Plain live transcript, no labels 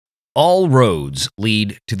All roads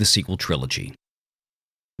lead to the sequel trilogy.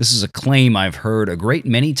 This is a claim I've heard a great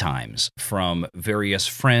many times from various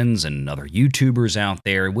friends and other YouTubers out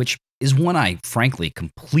there, which is one I frankly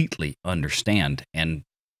completely understand and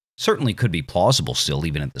certainly could be plausible still,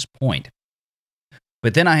 even at this point.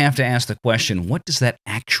 But then I have to ask the question, what does that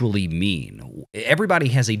actually mean? Everybody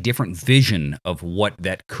has a different vision of what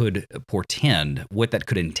that could portend, what that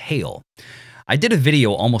could entail. I did a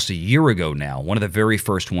video almost a year ago now, one of the very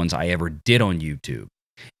first ones I ever did on YouTube.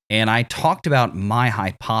 And I talked about my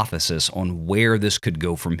hypothesis on where this could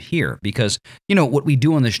go from here. Because, you know, what we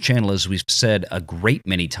do on this channel, as we've said a great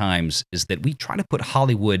many times, is that we try to put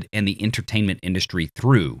Hollywood and the entertainment industry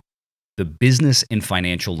through the business and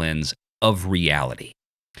financial lens of reality.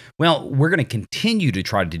 Well, we're going to continue to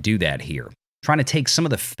try to do that here, trying to take some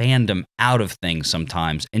of the fandom out of things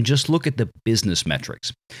sometimes and just look at the business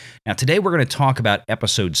metrics. Now, today we're going to talk about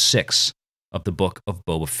episode 6 of the book of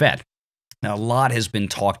Boba Fett. Now, a lot has been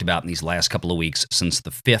talked about in these last couple of weeks since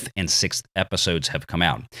the 5th and 6th episodes have come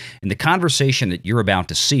out. And the conversation that you're about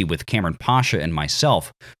to see with Kamran Pasha and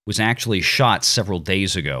myself was actually shot several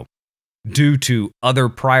days ago. Due to other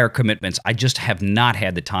prior commitments, I just have not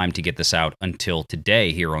had the time to get this out until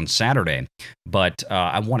today here on Saturday. But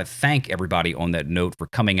I want to thank everybody on that note for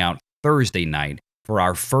coming out Thursday night for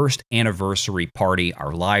our first anniversary party,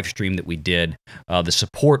 our live stream that we did. The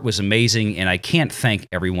support was amazing, and I can't thank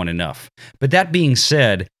everyone enough. But that being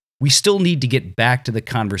said, we still need to get back to the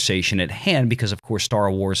conversation at hand because, of course,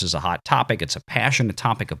 Star Wars is a hot topic. It's a passionate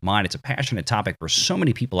topic of mine. It's a passionate topic for so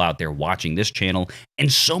many people out there watching this channel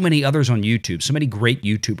and so many others on YouTube, so many great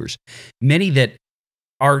YouTubers, many that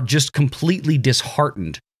are just completely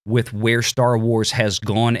disheartened with where Star Wars has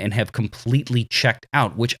gone and have completely checked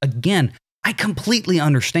out, which, again, I completely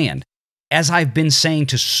understand. As I've been saying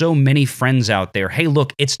to so many friends out there, hey,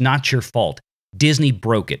 look, it's not your fault. Disney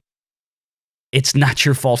broke it. It's not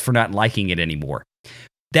your fault for not liking it anymore.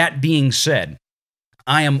 That being said,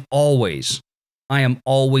 I am always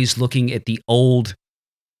looking at the old,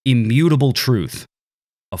 immutable truth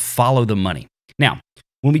of follow the money. Now,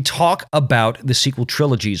 when we talk about the sequel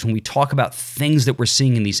trilogies, when we talk about things that we're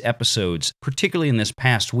seeing in these episodes, particularly in this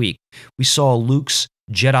past week, we saw Luke's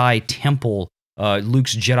Jedi temple,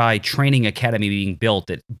 Luke's Jedi training academy being built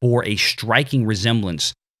that bore a striking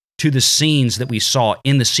resemblance to the scenes that we saw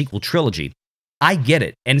in the sequel trilogy. I get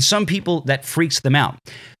it, and some people, that freaks them out.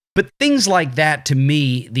 But things like that, to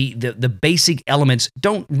me, the basic elements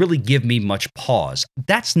don't really give me much pause.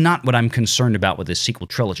 That's not what I'm concerned about with this sequel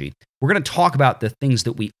trilogy. We're going to talk about the things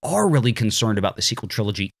that we are really concerned about the sequel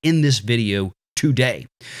trilogy in this video today.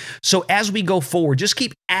 So as we go forward, just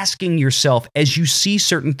keep asking yourself as you see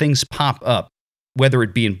certain things pop up, whether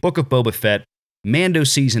it be in Book of Boba Fett, Mando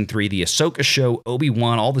Season 3, the Ahsoka show,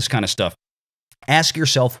 Obi-Wan, all this kind of stuff, ask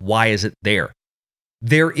yourself, why is it there?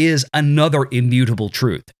 There is another immutable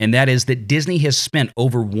truth, and that is that Disney has spent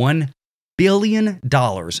over $1 billion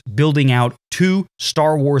building out 2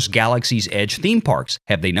 Star Wars Galaxy's Edge theme parks,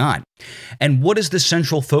 have they not? And what is the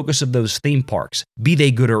central focus of those theme parks, be they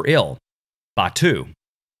good or ill? Batuu.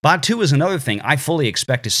 Batuu is another thing I fully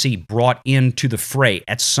expect to see brought into the fray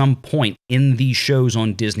at some point in these shows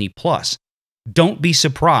on Disney+. Don't be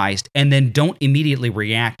surprised, and then don't immediately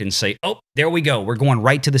react and say, oh, there we go. We're going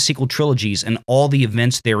right to the sequel trilogies and all the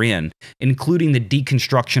events therein, including the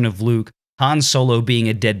deconstruction of Luke, Han Solo being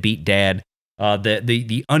a deadbeat dad,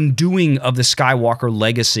 the undoing of the Skywalker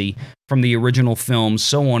legacy from the original films,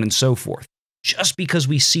 so on and so forth. Just because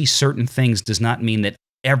we see certain things does not mean that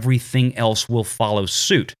everything else will follow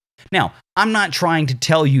suit. Now, I'm not trying to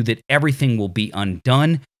tell you that everything will be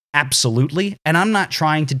undone. Absolutely. And I'm not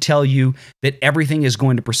trying to tell you that everything is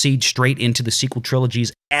going to proceed straight into the sequel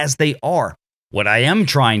trilogies as they are. What I am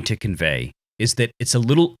trying to convey is that it's a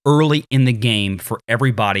little early in the game for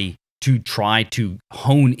everybody to try to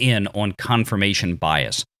hone in on confirmation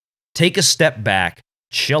bias. Take a step back,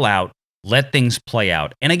 chill out, let things play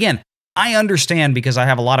out. And again, I understand because I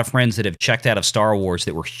have a lot of friends that have checked out of Star Wars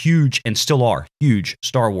that were huge and still are huge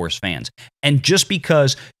Star Wars fans. And just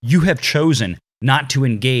because you have chosen not to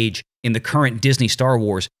engage in the current Disney Star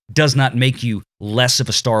Wars does not make you less of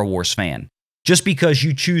a Star Wars fan. Just because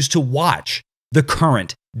you choose to watch the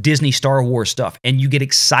current Disney Star Wars stuff and you get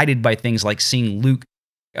excited by things like seeing Luke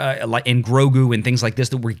and Grogu and things like this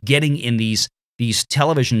that we're getting in these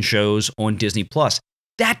television shows on Disney+,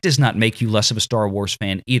 that does not make you less of a Star Wars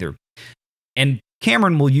fan either. And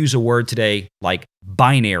Cameron will use a word today like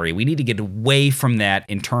binary. We need to get away from that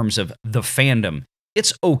in terms of the fandom.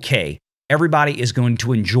 It's okay. Everybody is going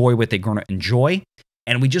to enjoy what they're going to enjoy,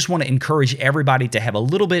 and we just want to encourage everybody to have a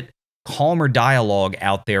little bit calmer dialogue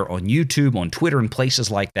out there on YouTube, on Twitter, and places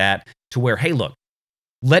like that to where, hey, look,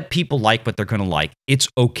 let people like what they're going to like. It's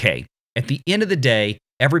okay. At the end of the day,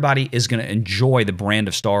 everybody is going to enjoy the brand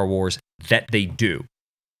of Star Wars that they do.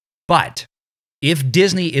 But if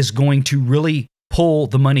Disney is going to really pull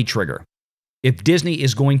the money trigger, if Disney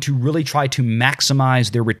is going to really try to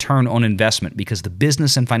maximize their return on investment, because the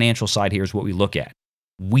business and financial side here is what we look at,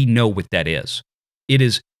 we know what that is. It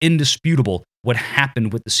is indisputable what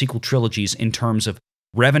happened with the sequel trilogies in terms of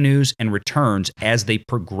revenues and returns as they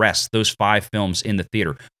progress those 5 films in the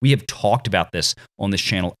theater. We have talked about this on this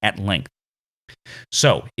channel at length.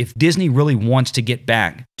 So if Disney really wants to get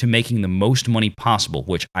back to making the most money possible,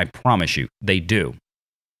 which I promise you they do,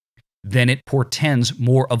 then it portends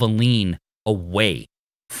more of a lean away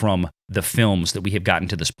from the films that we have gotten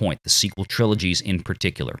to this point, the sequel trilogies in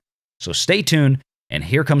particular. So stay tuned, and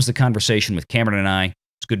here comes the conversation with Kamran and I.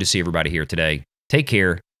 It's good to see everybody here today. Take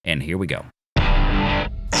care, and here we go.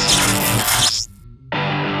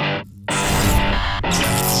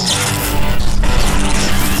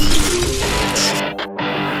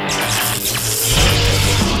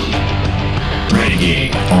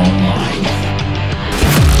 Renegade Online.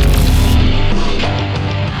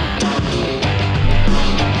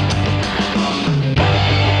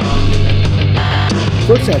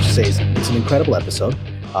 First thing I should say is it's an incredible episode.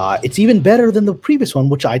 It's even better than the previous one,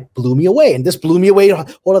 which blew me away. And this blew me away a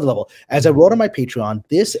whole other level. As I wrote on my Patreon,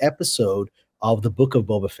 this episode of the Book of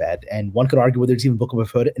Boba Fett, and one could argue whether it's even Book of Boba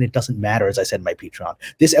Fett, and it doesn't matter, as I said in my Patreon.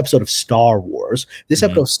 This episode of Star Wars,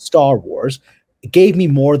 it gave me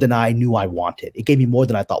more than I knew I wanted. It gave me more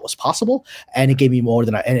than I thought was possible, and it gave me more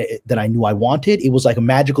than I knew I wanted. It was like a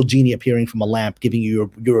magical genie appearing from a lamp, giving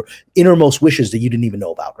you your innermost wishes that you didn't even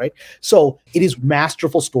know about, right? So it is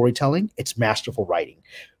masterful storytelling. It's masterful writing.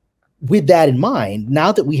 With that in mind,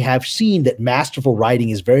 now that we have seen that masterful writing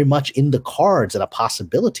is very much in the cards and a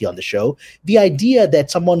possibility on the show, the idea that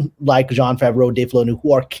someone like Jon Favreau, Dave Filoni,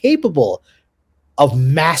 who are capable of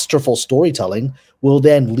masterful storytelling will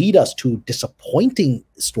then lead us to disappointing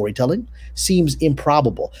storytelling seems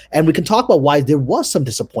improbable. And we can talk about why there was some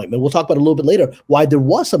disappointment. We'll talk about a little bit later why there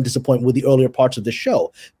was some disappointment with the earlier parts of the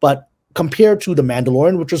show. But compared to The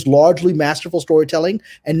Mandalorian, which was largely masterful storytelling,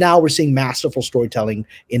 and now we're seeing masterful storytelling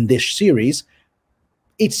in this series,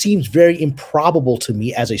 it seems very improbable to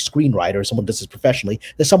me as a screenwriter, someone who does this professionally,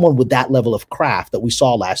 that someone with that level of craft that we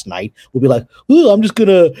saw last night will be like, "Ooh, I'm just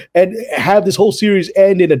gonna and have this whole series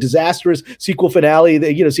end in a disastrous sequel finale,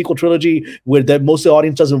 sequel trilogy where that most of the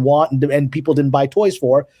audience doesn't want and people didn't buy toys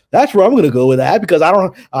for." That's where I'm gonna go with that, because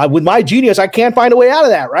with my genius, I can't find a way out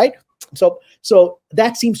of that, right? So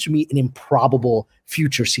that seems to me an improbable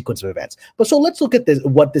future sequence of events. But so let's look at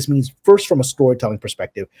what this means first from a storytelling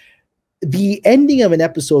perspective. The ending of an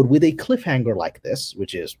episode with a cliffhanger like this,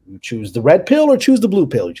 which is you choose the red pill or choose the blue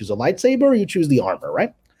pill, you choose a lightsaber or you choose the armor,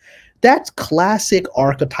 right? That's classic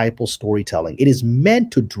archetypal storytelling. It is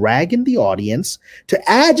meant to drag in the audience, to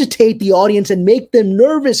agitate the audience and make them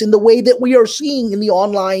nervous in the way that we are seeing in the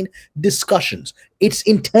online discussions. It's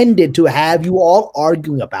intended to have you all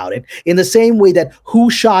arguing about it in the same way that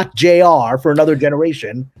Who Shot JR for Another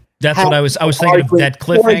Generation. That's what I was thinking of, that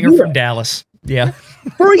cliffhanger from Dallas. Yeah.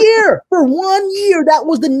 For 1 year, that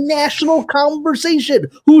was the national conversation.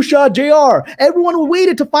 Who shot JR? Everyone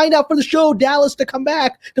waited to find out for the show Dallas to come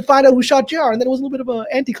back to find out who shot JR. And then it was a little bit of an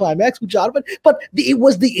anticlimax with Jonathan. But it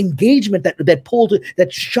was the engagement that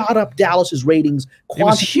shot up Dallas's ratings. It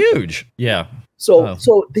was huge. Yeah.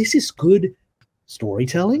 So this is good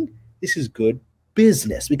storytelling. This is good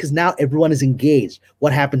business, because now everyone is engaged.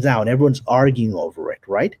 What happens now? And everyone's arguing over it,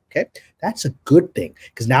 right? Okay. That's a good thing,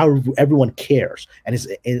 because now everyone cares. And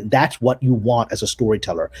that's what you want as a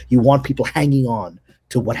storyteller. You want people hanging on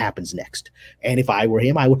to what happens next. And if I were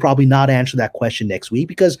him, I would probably not answer that question next week,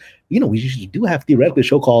 because, we do have theoretically a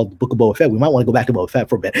show called Book of Boba Fett. We might want to go back to Boba Fett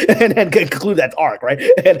for a bit and conclude that arc, right?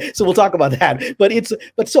 And so we'll talk about that. But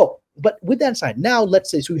with that aside, now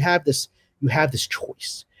let's say, so you have this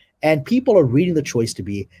choice. And people are reading the choice to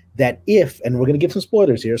be that and we're going to give some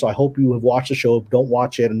spoilers here, so I hope you have watched the show. Don't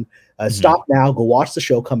watch it and stop now, go watch the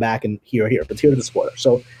show, come back and here. But here are the spoilers.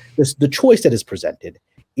 So the choice that is presented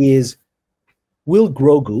is, will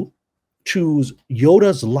Grogu choose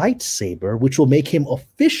Yoda's lightsaber, which will make him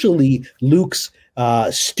officially Luke's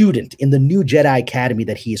student in the new Jedi Academy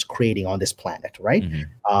that he is creating on this planet, right?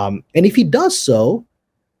 Mm-hmm. And if he does so,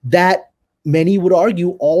 that, many would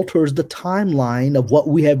argue, alters the timeline of what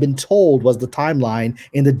we have been told was the timeline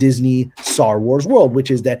in the Disney Star Wars world, which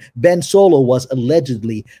is that Ben Solo was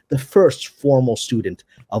allegedly the first formal student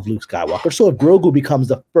of Luke Skywalker. So if Grogu becomes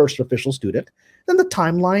the first official student, then the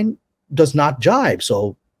timeline does not jibe.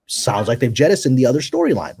 So sounds like they've jettisoned the other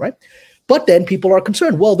storyline, right? But then people are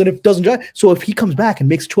concerned. Well, then if it doesn't jive, so if he comes back and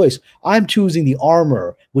makes a choice, I'm choosing the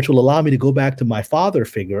armor, which will allow me to go back to my father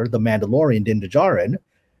figure, the Mandalorian Din Djarin,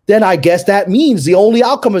 then I guess that means the only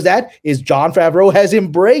outcome of that is Jon Favreau has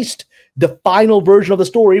embraced the final version of the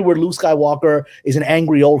story where Luke Skywalker is an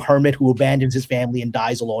angry old hermit who abandons his family and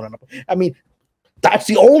dies alone. I mean, that's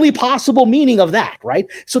the only possible meaning of that, right?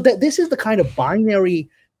 So that this is the kind of binary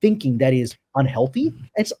thinking that is unhealthy,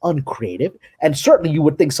 it's uncreative, and certainly you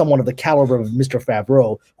would think someone of the caliber of Mr.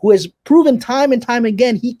 Favreau, who has proven time and time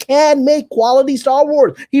again he can make quality Star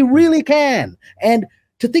Wars. He really can. And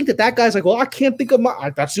to think that that guy's like, well, I can't think of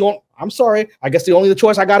that's the only, I'm sorry, I guess the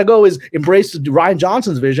choice I got to go is embrace Rian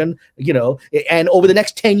Johnson's vision, you know, and over the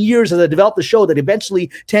next 10 years as I develop the show that eventually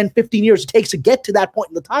 10, 15 years it takes to get to that point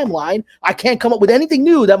in the timeline, I can't come up with anything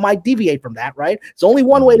new that might deviate from that, right? It's only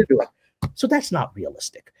one way to do it. So that's not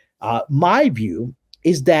realistic. My view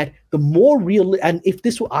is that the more real, and if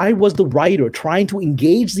I was the writer trying to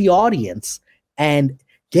engage the audience and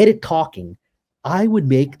get it talking, I would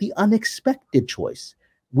make the unexpected choice,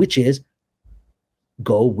 which is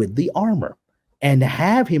go with the armor and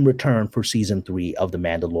have him return for season 3 of The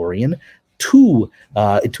Mandalorian to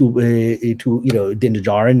Din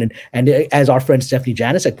Djarin, and as our friend Stephanie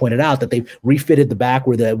Janicek pointed out, that they've refitted the back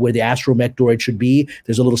where the astromech droid should be.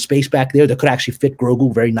 There's a little space back there that could actually fit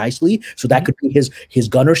Grogu very nicely, so that could be his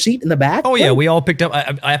gunner seat in the back. Oh yeah, we all picked up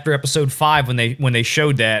after episode 5 when they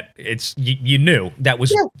showed that. It's you knew that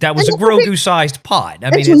was a Grogu-sized pod. I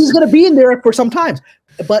mean, so he's going to be in there for some time.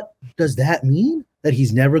 But does that mean that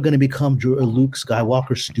he's never going to become Luke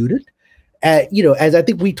Skywalker's student? As I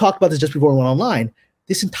think we talked about this just before we went online,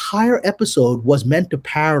 this entire episode was meant to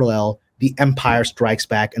parallel The Empire Strikes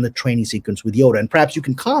Back and the training sequence with Yoda. And perhaps you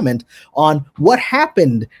can comment on what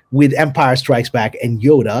happened with Empire Strikes Back and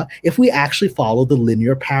Yoda if we actually follow the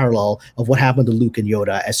linear parallel of what happened to Luke and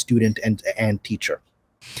Yoda as student and teacher.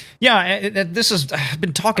 Yeah, I've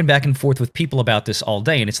been talking back and forth with people about this all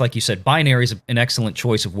day, and it's like you said, binary is an excellent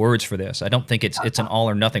choice of words for this. I don't think it's an all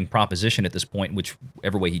or nothing proposition at this point,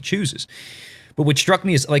 whichever way he chooses. But what struck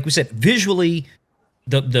me is, like we said, visually,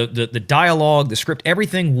 the dialogue, the script,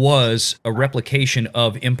 everything was a replication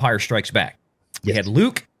of Empire Strikes Back. We had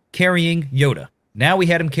Luke carrying Yoda. Now we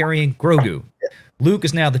had him carrying Grogu. Luke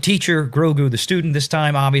is now the teacher, Grogu the student this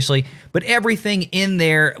time, obviously, but everything in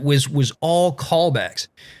there was all callbacks.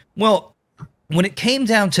 Well, when it came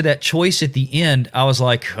down to that choice at the end, I was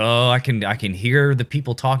like, oh, I can hear the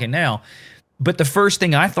people talking now. But the first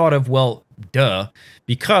thing I thought of, well, duh,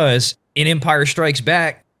 because in Empire Strikes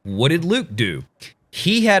Back, what did Luke do?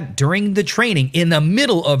 He had, during the training, in the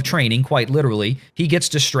middle of training, quite literally, he gets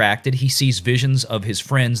distracted. He sees visions of his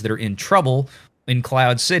friends that are in trouble in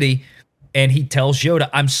Cloud City. And he tells Yoda,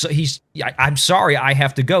 I'm sorry, I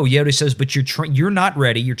have to go. Yoda says, but you're not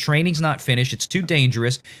ready. Your training's not finished. It's too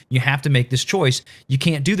dangerous. You have to make this choice. You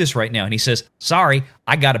can't do this right now. And he says, sorry,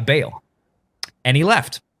 I got to bail. And he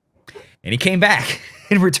left. And he came back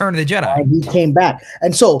in Return of the Jedi. And he came back.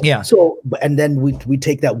 And and then we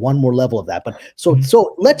take that one more level of that. But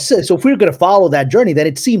so let's say, so if we're going to follow that journey, then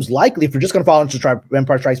it seems likely, if we're just going to follow into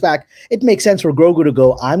Empire Strikes Back, it makes sense for Grogu to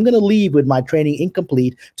go, I'm going to leave with my training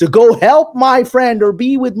incomplete to go help my friend or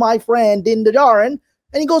be with my friend Din Djarin.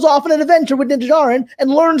 And he goes off on an adventure with Din Djarin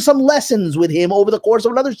and learns some lessons with him over the course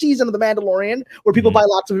of another season of The Mandalorian, where people buy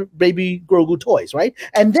lots of baby Grogu toys, right?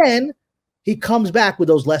 And then he comes back with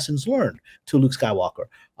those lessons learned to Luke Skywalker.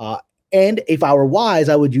 And if I were wise,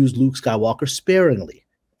 I would use Luke Skywalker sparingly,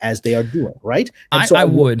 as they are doing, right? And I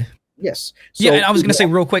would. Yes. So, yeah, and I was going to say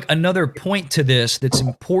real quick, another point to this that's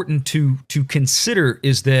important to consider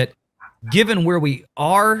is that given where we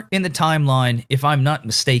are in the timeline, if I'm not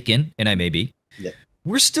mistaken, and I may be,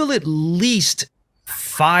 we're still at least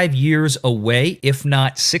 5 years away, if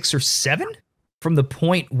not 6 or 7, from the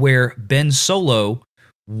point where Ben Solo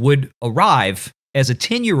would arrive as a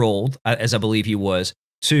 10-year-old, as I believe he was,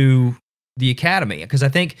 to the academy. Because I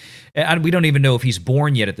think, we don't even know if he's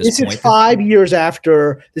born yet at this point. This is 5 years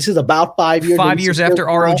after, this is about 5 years. 5 years after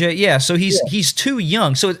ROJ, yeah. So he's too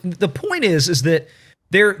young. So the point is that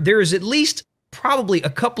there is at least probably a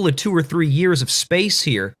couple of 2 or 3 years of space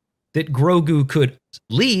here that Grogu could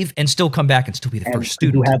leave and still come back and still be the first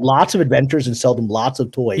student. Who have lots of adventures and sell them lots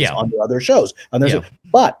of toys on the other shows.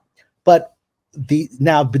 But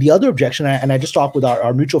the other objection, and I just talked with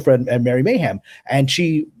our mutual friend Mary Mayhem, and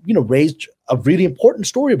she raised a really important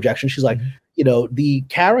story objection. She's like, the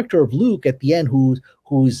character of Luke at the end,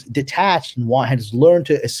 who's detached and has learned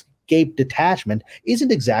to escape detachment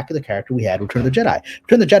isn't exactly the character we had in Return of the Jedi.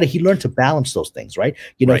 Return of the Jedi, he learned to balance those things, right?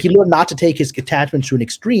 You know, he learned not to take his attachments to an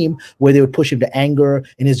extreme where they would push him to anger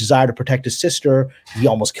in his desire to protect his sister. He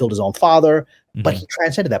almost killed his own father, but he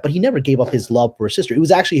transcended that. But he never gave up his love for his sister. It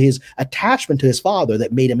was actually his attachment to his father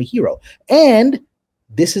that made him a hero. And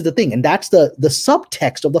this is the thing, and that's the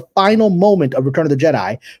subtext of the final moment of Return of the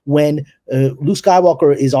Jedi when Luke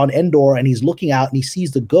Skywalker is on Endor and he's looking out and he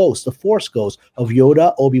sees the ghost, the Force ghost of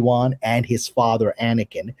Yoda, Obi-Wan, and his father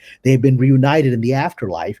Anakin. They've been reunited in the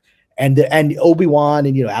afterlife, and Obi-Wan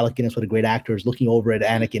and Alec Guinness, what a great actor, is looking over at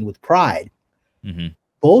Anakin with pride.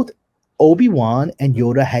 Both Obi-Wan and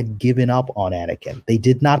Yoda had given up on Anakin. They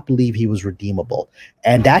did not believe he was redeemable.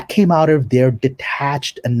 And that came out of their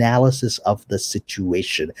detached analysis of the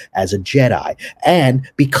situation as a Jedi. And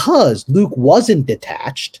because Luke wasn't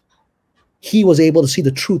detached, he was able to see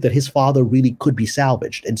the truth that his father really could be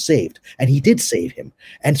salvaged and saved. And he did save him.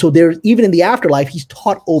 And so even in the afterlife, he's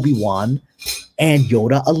taught Obi-Wan and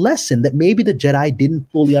Yoda a lesson that maybe the Jedi didn't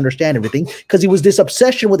fully understand everything, because it was this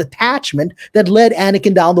obsession with attachment that led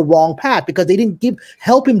Anakin down the wrong path, because they didn't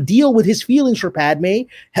help him deal with his feelings for Padme.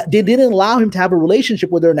 They didn't allow him to have a relationship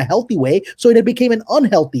with her in a healthy way, so it became an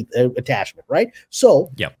unhealthy attachment, right?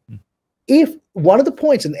 So if one of the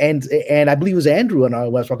points, and I believe it was Andrew, and I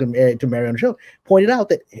was talking to Mary on the show, pointed out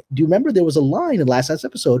that, do you remember there was a line in last night's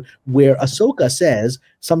episode where Ahsoka says,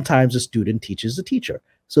 sometimes a student teaches the teacher.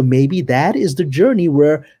 So maybe that is the journey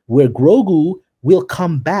where Grogu will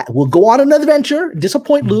come back. We'll go on an adventure,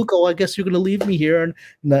 disappoint Luke. Oh, I guess you're going to leave me here.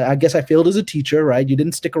 And I guess I failed as a teacher, right? You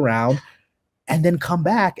didn't stick around. And then come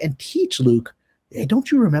back and teach Luke, hey, don't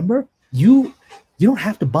you remember? You don't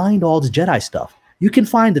have to bind all the Jedi stuff. You can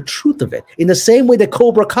find the truth of it. In the same way that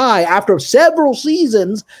Cobra Kai, after several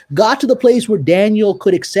seasons, got to the place where Daniel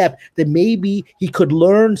could accept that maybe he could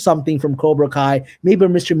learn something from Cobra Kai. Maybe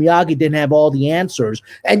Mr. Miyagi didn't have all the answers.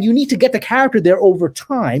 And you need to get the character there over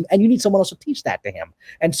time, and you need someone else to teach that to him.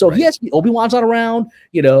 And so Obi-Wan's not around.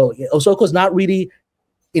 Ahsoka's not really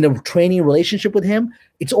in a training relationship with him.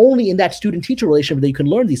 It's only in that student-teacher relationship that you can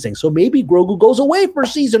learn these things. So maybe Grogu goes away for a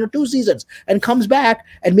season or 2 seasons and comes back,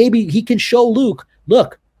 and maybe he can show Luke,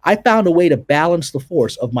 look, I found a way to balance the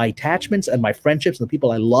force of my attachments and my friendships and the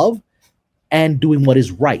people I love and doing what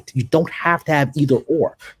is right. You don't have to have either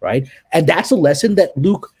or, right? And that's a lesson that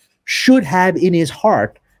Luke should have in his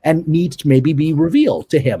heart and needs to maybe be revealed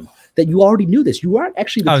to him, that you already knew this. You aren't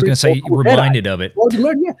actually I was going to say, reminded of it. Well,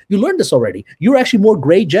 you learned this already. You're actually more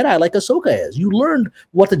gray Jedi like Ahsoka is. You learned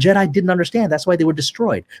what the Jedi didn't understand. That's why they were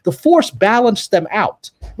destroyed. The Force balanced them out.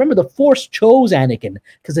 Remember, the Force chose Anakin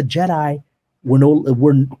because the Jedi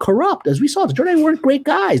were corrupt. As we saw, the Jedi weren't great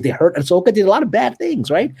guys. They hurt Ahsoka, did a lot of bad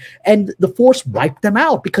things, right? And the Force wiped them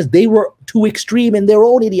out because they were too extreme in their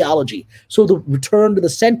own ideology. So the return to the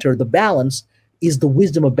center, the balance, is the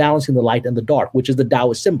wisdom of balancing the light and the dark, which is the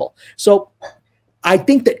Taoist symbol. So I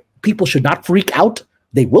think that people should not freak out.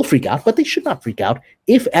 They will freak out, but they should not freak out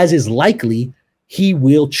if, as is likely, he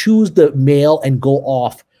will choose the male and go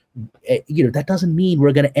off. That doesn't mean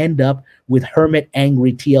we're going to end up with hermit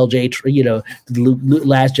angry TLJ,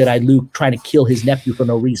 Last Jedi Luke trying to kill his nephew for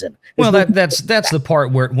no reason. Well, that's the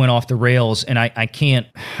part where it went off the rails, and I can't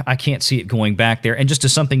see it going back there. And just to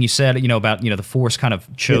something you said, about the Force kind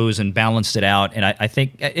of chose and balanced it out, and I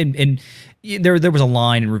think and there was a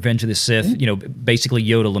line in Revenge of the Sith, basically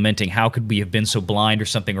Yoda lamenting, how could we have been so blind or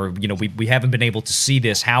something, or we haven't been able to see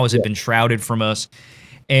this. How has it been shrouded from us?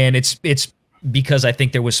 And it's because I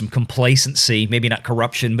think there was some complacency, maybe not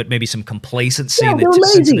corruption, but maybe some complacency. Yeah, they were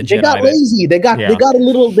lazy. They got lazy. They got a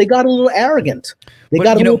little arrogant. They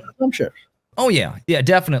got a little presumptuous. Oh yeah,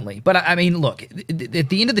 definitely. But I mean, look, at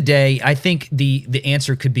the end of the day, I think the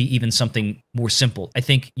answer could be even something more simple. I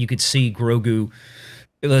think you could see Grogu.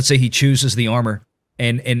 Let's say he chooses the armor,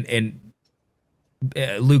 and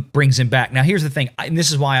Luke brings him back. Now, here's the thing, and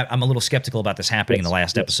this is why I'm a little skeptical about this happening in the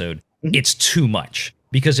last episode. It's too much.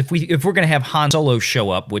 Because if we're going to have Han Solo show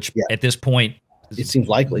up, which at this point it seems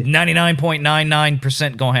likely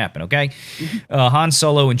 99.99% going to happen, okay? Han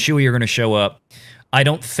Solo and Chewie are going to show up. I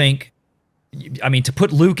don't think, to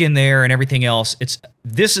put Luke in there and everything else,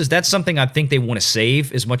 that's something I think they want to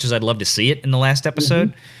save as much as I'd love to see it in the last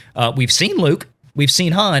episode. We've seen Luke. We've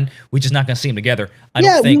seen Han. We're just not going to see him together. I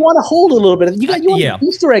don't think, we want to hold a little bit. You want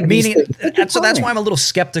Easter egg. So that's why I'm a little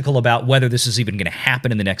skeptical about whether this is even going to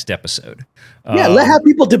happen in the next episode. Let's have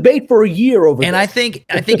people debate for a year over. And I think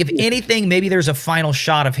if anything, maybe there's a final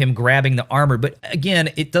shot of him grabbing the armor. But again,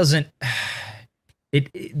 it doesn't.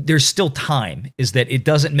 There's still time. Is that it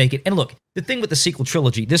doesn't make it? And look, the thing with the sequel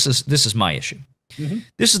trilogy, this is my issue.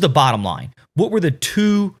 This is the bottom line. What were the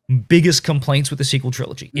two biggest complaints with the sequel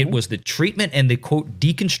trilogy? It was the treatment and the, quote,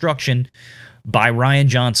 deconstruction by Rian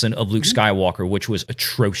Johnson of Luke Skywalker, which was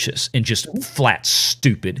atrocious and just flat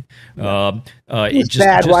stupid. It just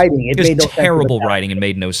bad writing. It made no terrible writing and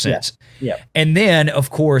made no sense. And then,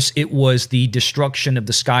 of course, it was the destruction of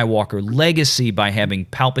the Skywalker legacy by having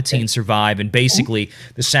Palpatine survive, and basically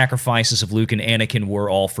the sacrifices of Luke and Anakin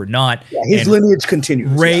were all for naught. His lineage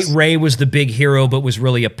continues. Rey was the big hero, but was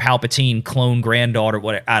really a Palpatine clone granddaughter.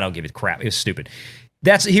 What, I don't give it crap. It was stupid.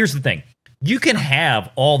 Here's the thing. You can have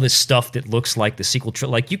all this stuff that looks like the sequel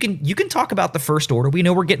trilogy. Like you can talk about the First Order. We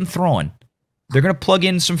know we're getting Thrawn. They're going to plug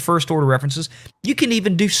in some First Order references. You can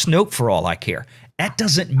even do Snoke for all I care. That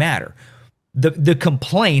doesn't matter. The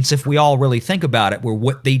complaints, if we all really think about it, were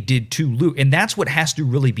what they did to Luke, and that's what has to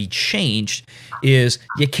really be changed. Is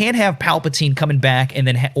you can't have Palpatine coming back and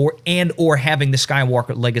then or having the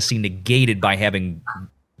Skywalker legacy negated by having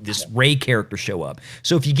this Rey character show up.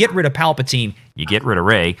 So if you get rid of Palpatine, you get rid of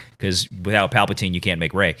Rey, because without Palpatine, you can't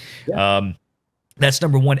make Rey. That's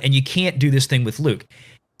number one. And you can't do this thing with Luke.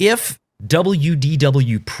 If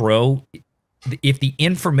WDW Pro, if the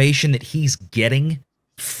information that he's getting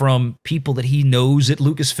from people that he knows at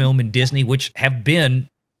Lucasfilm and Disney, which have been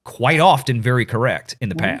quite often very correct in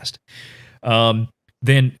the past,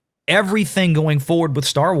 then everything going forward with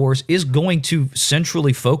Star Wars is going to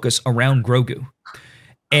centrally focus around Grogu.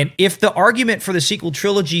 And if the argument for the sequel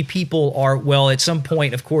trilogy people are, well, at some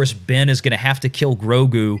point, of course, Ben is going to have to kill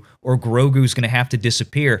Grogu, or Grogu's going to have to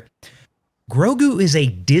disappear. Grogu is a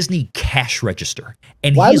Disney cash register,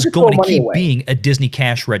 and he's going to keep being a Disney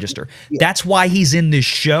cash register. That's why he's in this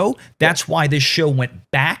show. That's why this show went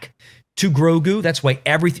back to Grogu. That's why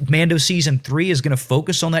Mando Season 3 is going to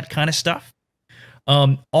focus on that kind of stuff.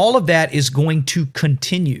 All of that is going to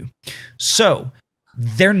continue. So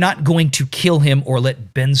they're not going to kill him or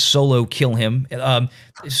let Ben Solo kill him.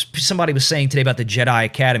 Somebody was saying today about the Jedi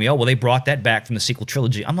Academy. Oh, well, they brought that back from the sequel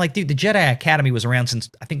trilogy. I'm like, dude, the Jedi Academy was around since,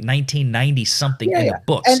 I think, 1990-something in the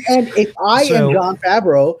books. And if I am Jon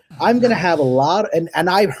Favreau, I'm going to have a lot, and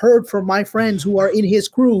I've heard from my friends who are in his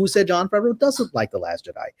crew who said Jon Favreau doesn't like The Last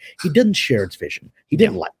Jedi. He didn't share its vision. He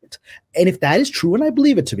didn't like it. And if that is true, and I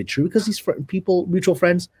believe it to be true, because these mutual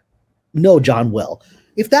friends know Jon well.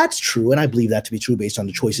 If that's true, and I believe that to be true based on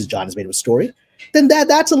the choices Jon has made with story, then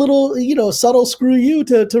that's a little, subtle screw you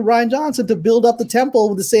to Rian Johnson to build up the temple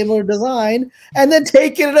with the same design and then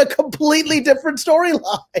take it in a completely different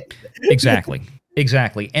storyline.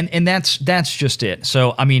 Exactly. And that's just it.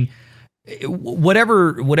 So, I mean,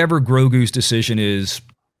 whatever Grogu's decision is,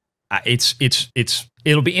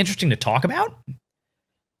 it'll be interesting to talk about,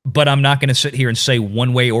 but I'm not going to sit here and say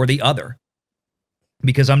one way or the other,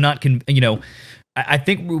 because I'm not, I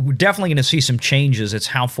think we're definitely going to see some changes. It's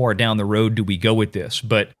how far down the road do we go with this?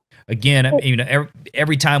 But again,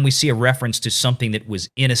 every time we see a reference to something that was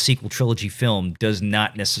in a sequel trilogy film does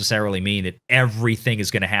not necessarily mean that everything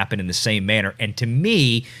is going to happen in the same manner. And to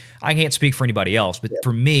me, I can't speak for anybody else, but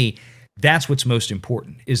for me, that's what's most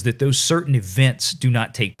important, is that those certain events do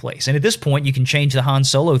not take place. And at this point, you can change the Han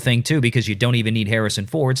Solo thing too, because you don't even need Harrison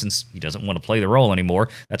Ford, since he doesn't want to play the role anymore.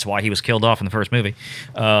 That's why he was killed off in the first movie.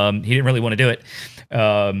 He didn't really want to do it.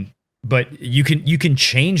 But you can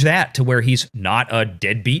change that to where he's not a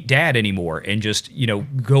deadbeat dad anymore, and just,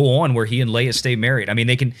 go on where he and Leia stay married. I mean,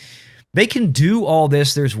 they can do all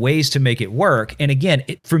this. There's ways to make it work. And again,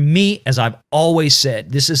 for me, as I've always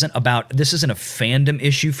said, this isn't a fandom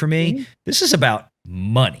issue for me. This is about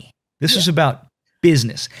money. This is about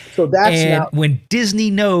business. So when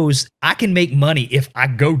Disney knows I can make money if I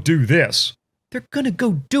go do this, they're going to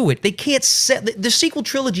go do it. They can't the sequel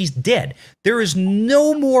trilogy's dead. There is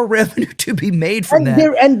no more revenue to be made from that.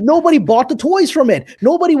 And nobody bought the toys from it.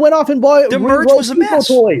 Nobody went off and bought the merch was a mess.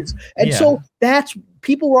 Toys. And so that's,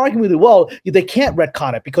 people were arguing with it. Well, they can't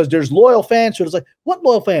retcon it because there's loyal fans. So it's like, what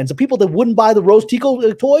loyal fans? The people that wouldn't buy the Rose Tico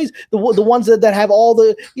toys, the ones that have all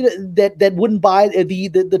the, that wouldn't buy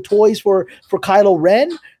the toys for Kylo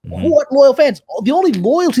Ren. What loyal fans? The only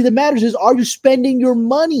loyalty that matters is, are you spending your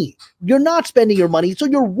money? You're not spending your money, so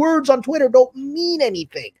your words on Twitter don't mean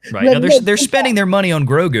anything. Right. Now, they're spending their money on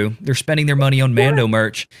Grogu. They're spending their money on Mando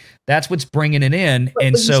merch. That's what's bringing it in.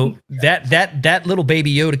 And so that little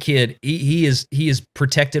baby Yoda kid, he is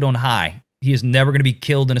protected on high. He is never going to be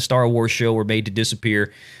killed in a Star Wars show or made to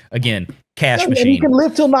disappear. Again, cash machine. And he can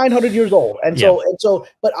live till 900 years old. And so,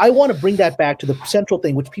 but I want to bring that back to the central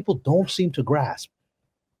thing, which people don't seem to grasp.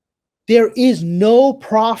 There is no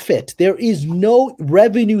profit. There is no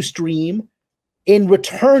revenue stream in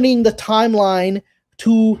returning the timeline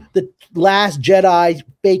to the Last Jedi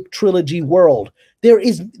fake trilogy world.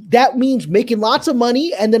 that means making lots of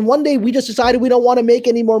money, and then one day we just decided we don't want to make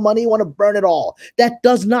any more money, want to burn it all. That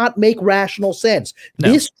does not make rational sense.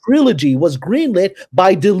 No. This trilogy was greenlit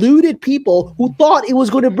by deluded people who thought it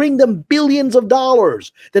was going to bring them billions of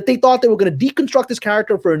dollars, that they thought they were going to deconstruct this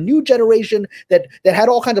character for a new generation that had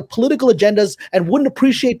all kinds of political agendas and wouldn't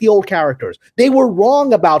appreciate the old characters. They were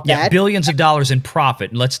wrong about that. Billions of dollars in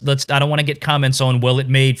profit. Let's I don't want to get comments on, well, it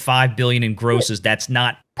made $5 billion in grosses. That's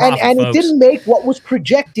not profit, and it didn't make what was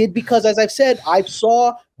projected, because, as I've said, I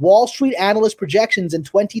saw Wall Street analyst projections in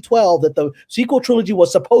 2012 that the sequel trilogy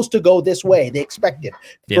was supposed to go this way. They expected.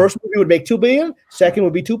 First movie would make $2 billion, second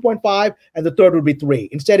would be 2.5, and the third would be 3.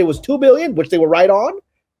 Instead, it was $2 billion, which they were right on,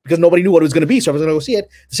 because nobody knew what it was going to be, so I was going to go see it.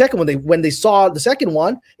 The second one, when they saw the second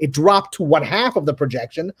one, it dropped to 1/2 of the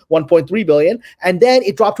projection, 1.3 billion, and then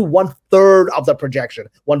it dropped to 1/3 of the projection,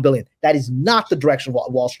 1 billion. That is not the direction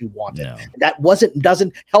Wall Street wanted. No. That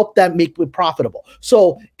doesn't help them make it profitable.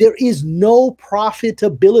 So there is no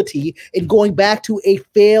profitability in going back to a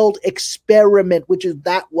failed experiment,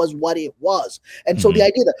 that was what it was. And so the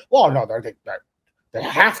idea that, well, no, they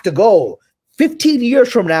have to go. 15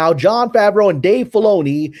 years from now, Jon Favreau and Dave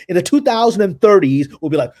Filoni in the 2030s will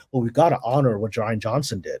be like, well, we got to honor what Rian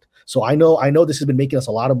Johnson did. So I know this has been making us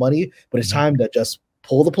a lot of money, but it's time to just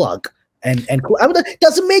pull the plug. And I mean, it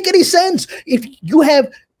doesn't make any sense. If you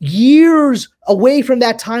have years away from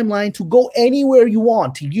that timeline to go anywhere you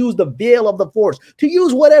want, to use the veil of the Force, to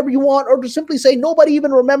use whatever you want, or to simply say nobody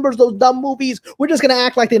even remembers those dumb movies, we're just going to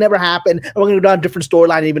act like they never happened, and we're going to go down a different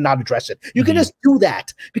storyline and even not address it. You can just do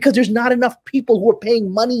that, because there's not enough people who are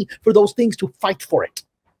paying money for those things to fight for it.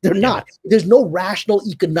 They're not. There's no rational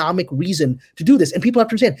economic reason to do this. And people have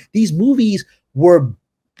to understand, these movies were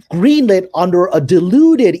greenlit under a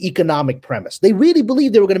deluded economic premise. They really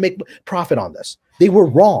believed they were going to make profit on this. They were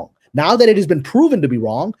wrong. Now that it has been proven to be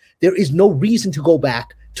wrong, there is no reason to go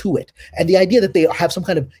back to it. And the idea that they have some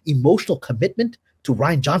kind of emotional commitment to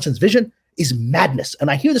Rian Johnson's vision is madness. And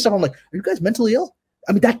I hear this stuff, I'm like, are you guys mentally ill?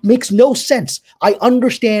 I mean, that makes no sense. I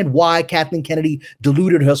understand why Kathleen Kennedy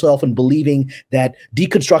deluded herself in believing that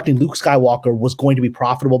deconstructing Luke Skywalker was going to be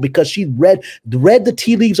profitable, because she read the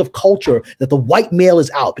tea leaves of culture that the white male is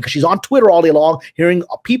out, because she's on Twitter all day long hearing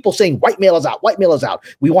people saying white male is out, white male is out.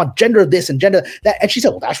 We want gender this and gender that. And she said,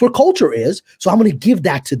 well, that's where culture is, so I'm going to give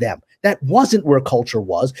that to them. That wasn't where culture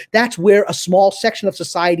was. That's where a small section of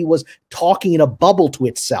society was talking in a bubble to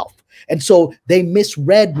itself. And so they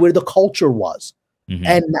misread where the culture was.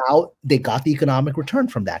 And now they got the economic return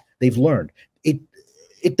from that. They've learned.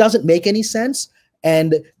 It doesn't make any sense.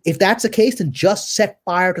 And if that's the case, then just set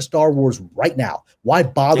fire to Star Wars right now. Why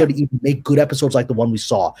bother to even make good episodes like the one we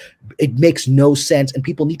saw? It makes no sense, and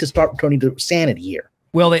people need to start returning to sanity here.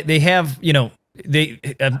 Well, they have,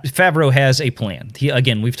 Favreau has a plan.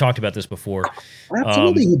 Again, we've talked about this before.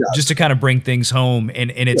 Absolutely, he does. Just to kind of bring things home,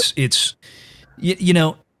 and it's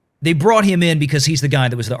they brought him in because he's the guy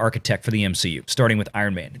that was the architect for the MCU, starting with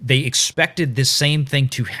Iron Man. They expected the same thing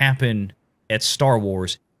to happen at Star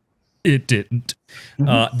Wars. It didn't.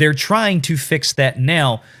 They're trying to fix that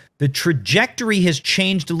now. The trajectory has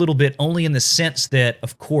changed a little bit, only in the sense that,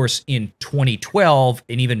 of course, in 2012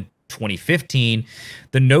 and even 2015,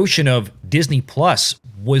 the notion of Disney Plus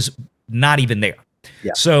was not even there.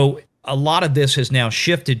 Yeah. So a lot of this has now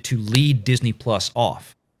shifted to lead Disney Plus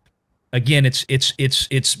off. Again,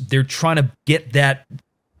 they're trying to get that.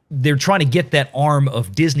 They're trying to get that arm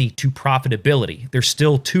of Disney to profitability. They're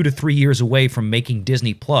still 2 to 3 years away from making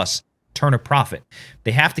Disney Plus turn a profit.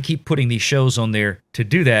 They have to keep putting these shows on there to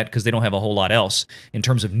do that, because they don't have a whole lot else in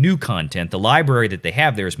terms of new content. The library that they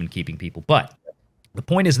have there has been keeping people. But the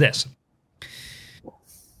point is this: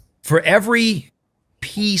 for every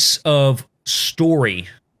piece of story,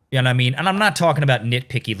 and I'm not talking about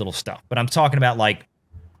nitpicky little stuff, but I'm talking about like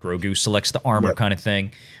Grogu selects the armor kind of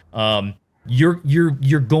thing.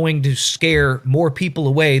 You're going to scare more people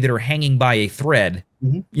away that are hanging by a thread,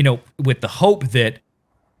 with the hope that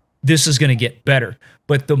this is going to get better.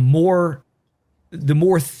 But the more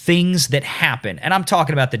things that happen, and I'm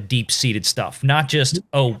talking about the deep-seated stuff, not just,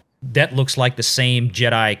 oh, that looks like the same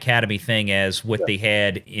Jedi Academy thing as what they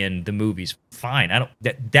had in the movies. Fine,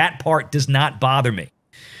 that part does not bother me.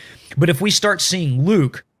 But if we start seeing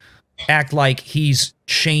Luke act like he's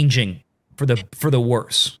changing for the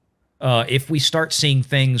worse, if we start seeing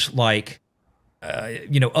things like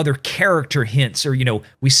other character hints, or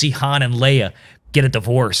we see Han and Leia get a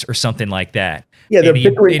divorce or something like that, they're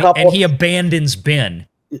bickering couple, and he abandons Ben,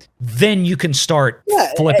 then you can start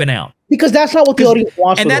flipping out. Because that's not what the audience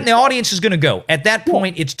wants. And then the audience is going to go. At that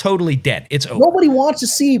point, it's totally dead. It's over. Nobody wants to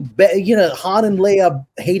see, Han and Leia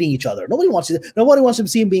hating each other. Nobody wants to. Nobody wants to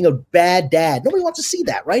see him being a bad dad. Nobody wants to see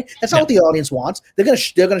that, right? That's not what the audience wants. They're gonna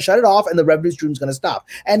shut it off, and the revenue stream is gonna stop.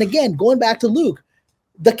 And again, going back to Luke,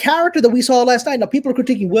 the character that we saw last night. Now people are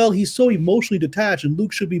critiquing. Well, he's so emotionally detached, and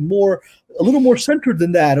Luke should be a little more centered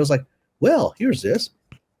than that. I was like, well, here's this: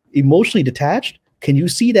 emotionally detached. Can you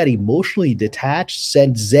see that emotionally detached,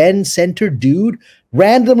 Zen-centered dude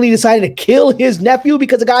randomly decided to kill his nephew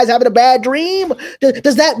because the guy's having a bad dream?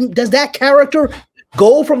 Does that character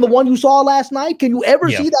go from the one you saw last night? Can you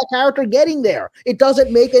ever see that character getting there? It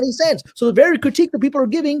doesn't make any sense. So the very critique that people are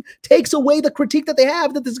giving takes away the critique that they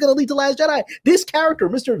have that this is going to lead to Last Jedi. This character,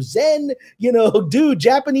 Mr. Zen, dude,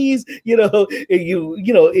 Japanese,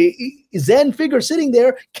 Zen figure sitting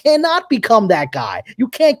there cannot become that guy. You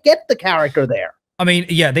can't get the character there. I mean,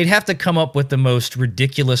 yeah, they'd have to come up with the most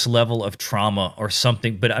ridiculous level of trauma or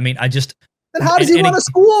something. But I mean, And how does he run a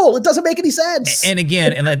school? It doesn't make any sense. And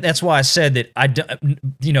again, and that's why I said that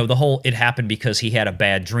the whole it happened because he had a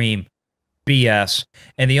bad dream BS.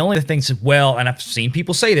 And the only thing is, well, and I've seen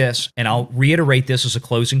people say this, and I'll reiterate this as a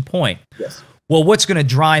closing point. Yes. Well, what's going to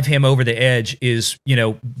drive him over the edge is,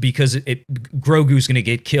 because Grogu's going to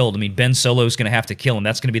get killed. I mean, Ben Solo's going to have to kill him.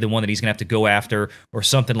 That's going to be the one that he's going to have to go after or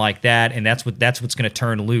something like that. And that's what's going to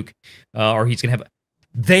turn Luke, or he's going to have.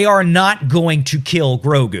 They are not going to kill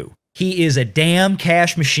Grogu. He is a damn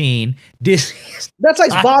cash machine. That's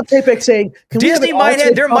like Bob Chapek saying, Disney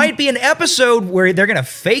might be an episode where they're going to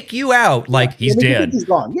fake you out like he's dead. He's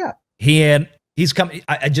gone. Yeah. He's coming.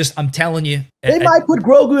 I'm telling you. They might put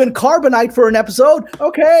Grogu in carbonite for an episode.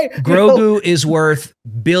 Okay. Grogu is worth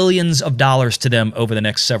billions of dollars to them over the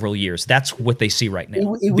next several years. That's what they see right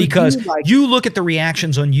now. Because you look at the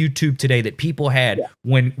reactions on YouTube today that people had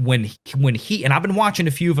when he, and I've been watching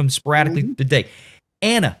a few of them sporadically today.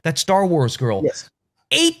 Anna, that Star Wars girl,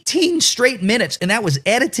 18 straight minutes, and that was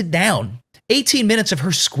edited down. 18 minutes of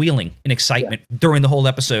her squealing in excitement during the whole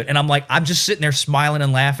episode. And I'm just sitting there smiling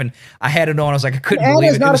and laughing. I had it on. I was like, I couldn't believe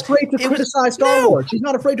it. Anna's not afraid to criticize Star Wars. She's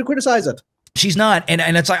not afraid to criticize it. She's not. And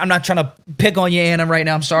it's like, I'm not trying to pick on you, Anna, right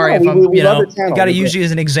now. I'm sorry if I'm, got to use you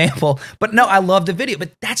as an example. But no, I love the video.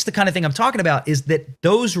 But that's the kind of thing I'm talking about, is that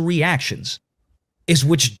those reactions is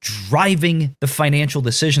what's driving the financial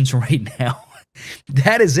decisions right now.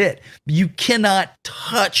 That is it. You cannot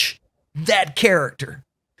touch that character.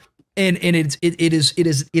 And it is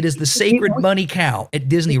the sacred money cow at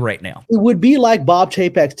Disney right now. It would be like Bob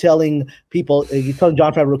Chapek telling people, telling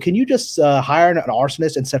Jon Favreau, can you just hire an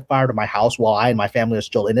arsonist and set fire to my house while I and my family are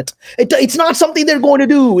still in it? It's not something they're going to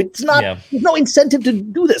do. It's not. There's no incentive to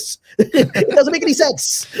do this. It doesn't make any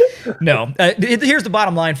sense. No. Here's the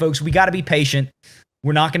bottom line, folks. We got to be patient.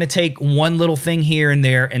 We're not going to take one little thing here and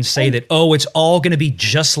there and say that, it's all going to be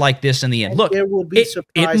just like this in the end. Look, there will be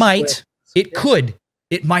it might. It could.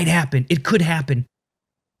 It might happen. It could happen.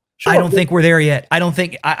 Sure, I don't think we're there yet. I don't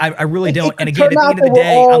think. I really don't. And again, at the end of the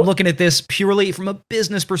day, I'm looking at this purely from a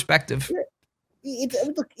business perspective.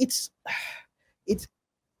 It's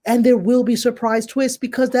and there will be surprise twists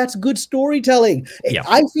because that's good storytelling. Yeah.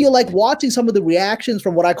 I feel like watching some of the reactions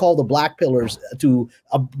from what I call the Black Pillars to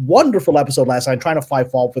a wonderful episode last night, trying to find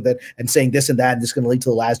fault with it and saying this and that, and this is going to lead to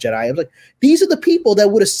The Last Jedi. I was like, these are the people that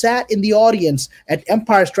would have sat in the audience at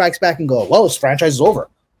Empire Strikes Back and go, well, this franchise is over.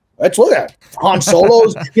 Let's look at it. Han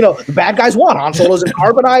Solo's, the bad guys won. Han Solo's in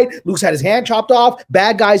carbonite. Luke's had his hand chopped off.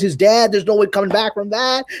 Bad guy's his dad. There's no way coming back from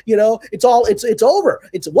that. It's over.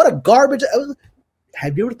 It's what a garbage.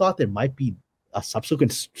 Have you ever thought there might be a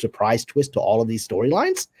subsequent surprise twist to all of these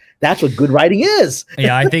storylines? That's what good writing is.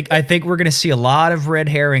 Yeah, I think we're going to see a lot of red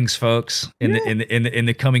herrings, folks, in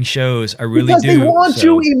the coming shows. I really do. Because they want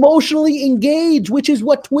to emotionally engage, which is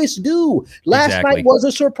what twists do. Last night was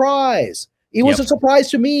a surprise. It was a surprise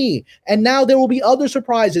to me. And now there will be other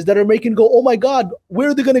surprises that are making go, oh my God, where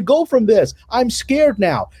are they going to go from this? I'm scared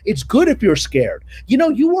now. It's good if you're scared.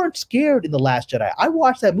 You weren't scared in The Last Jedi. I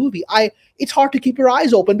watched that movie. It's hard to keep your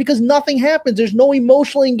eyes open because nothing happens. There's no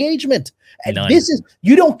emotional engagement. And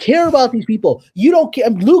you don't care about these people. You don't care.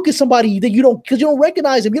 Luke is somebody that because you don't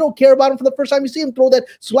recognize him. You don't care about him from the first time you see him throw that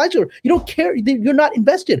lightsaber. You don't care. You're not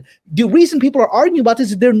invested. The reason people are arguing about this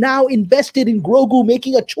is they're now invested in Grogu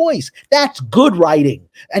making a choice. That's good writing.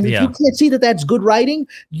 And if you can't see that that's good writing,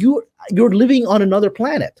 you're living on another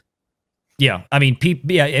planet. Yeah, I mean,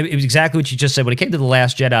 it was exactly what you just said. When it came to The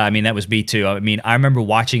Last Jedi, I mean, that was me too. I mean, I remember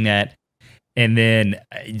watching that. And then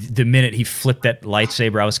the minute he flipped that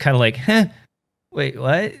lightsaber, I was kind of like, wait,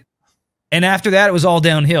 what? And after that, it was all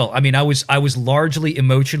downhill. I mean, I was largely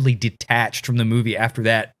emotionally detached from the movie after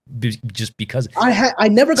that, just because I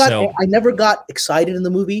never got excited in the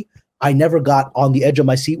movie. I never got on the edge of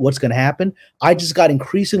my seat. What's going to happen? I just got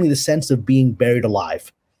increasingly the sense of being buried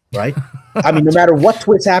alive. Right? I mean, no matter what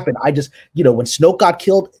twist happened, I just, when Snoke got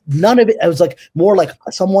killed, none of it. I was like more like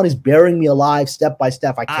someone is burying me alive, step by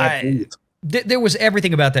step. I can't breathe. There was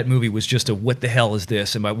everything about that movie was just a what the hell is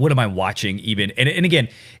this? And what am I watching even? And again,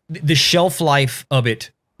 the shelf life of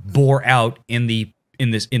it bore out in the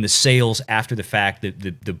sales after the fact.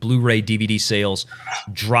 The Blu-ray DVD sales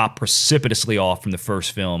dropped precipitously off from the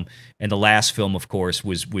first film, and the last film, of course,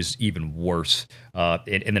 was even worse.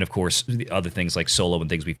 And then, of course, the other things like Solo and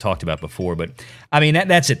things we've talked about before. But I mean,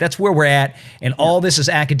 that's it. That's where we're at, and all this is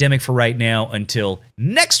academic for right now until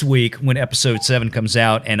next week when Episode 7 comes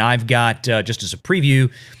out. And I've got just as a preview,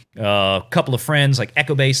 a couple of friends like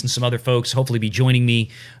Echo Base and some other folks hopefully be joining me,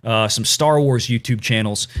 some Star Wars YouTube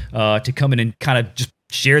channels to come in and kind of just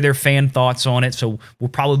share their fan thoughts on it. So we'll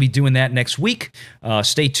probably be doing that next week.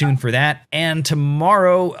 Stay tuned for that. And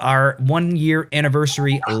tomorrow, our 1-year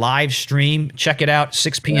anniversary live stream. Check it out,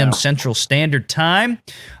 6 p.m. Central Standard Time.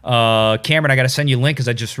 Cameron, I got to send you a link because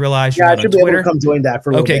I just realized you're not on Twitter. Be able to come join that for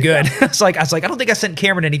a little bit. Good. I was like, I don't think I sent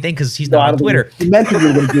Cameron anything because he's not on Twitter. You mentioned you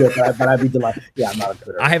were going to do it, but I'd be delighted. Yeah, I'm not on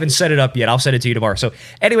Twitter. I haven't set it up yet. I'll send it to you tomorrow. So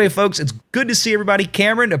anyway, folks, it's good to see everybody.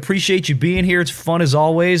 Cameron, appreciate you being here. It's fun as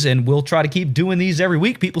always, and we'll try to keep doing these every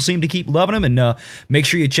week. People seem to keep loving them, and make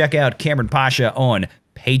sure you check out Kamran Pasha on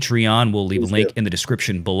Patreon. We'll leave a link in the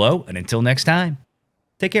description below. And until next time,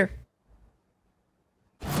 take care.